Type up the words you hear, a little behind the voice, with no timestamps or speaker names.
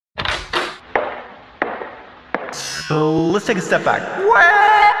So let's take a step back.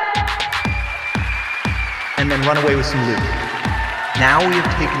 And then run away with some loot. Now we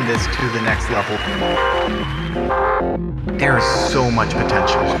have taken this to the next level. There is so much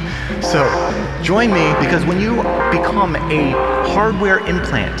potential. So join me, because when you become a hardware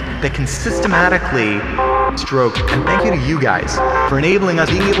implant that can systematically stroke, and thank you to you guys for enabling us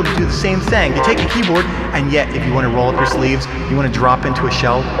being able to do the same thing. You take a keyboard, and yet if you want to roll up your sleeves, you want to drop into a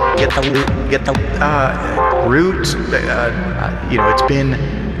shell, get the root. You know, it's been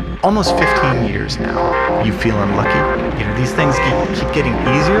almost 15 years now. You feeling lucky? You know, these things keep getting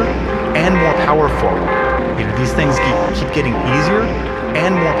easier and more powerful. You know, these things keep getting easier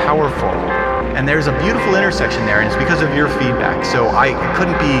and more powerful. And there's a beautiful intersection there, and it's because of your feedback. So I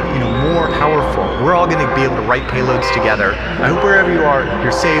couldn't be, more powerful. We're all going to be able to write payloads together. I hope wherever you are,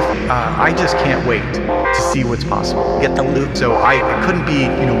 you're safe. I just can't wait to see what's possible. Get the loot. So I couldn't be,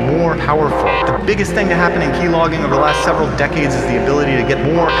 more powerful. The biggest thing to happen in keylogging over the last several decades is the ability to get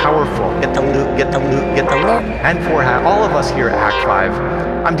more powerful. Get the loot, get the loot, get the loot. And for all of us here at Act 5,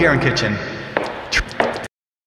 I'm Darren Kitchen.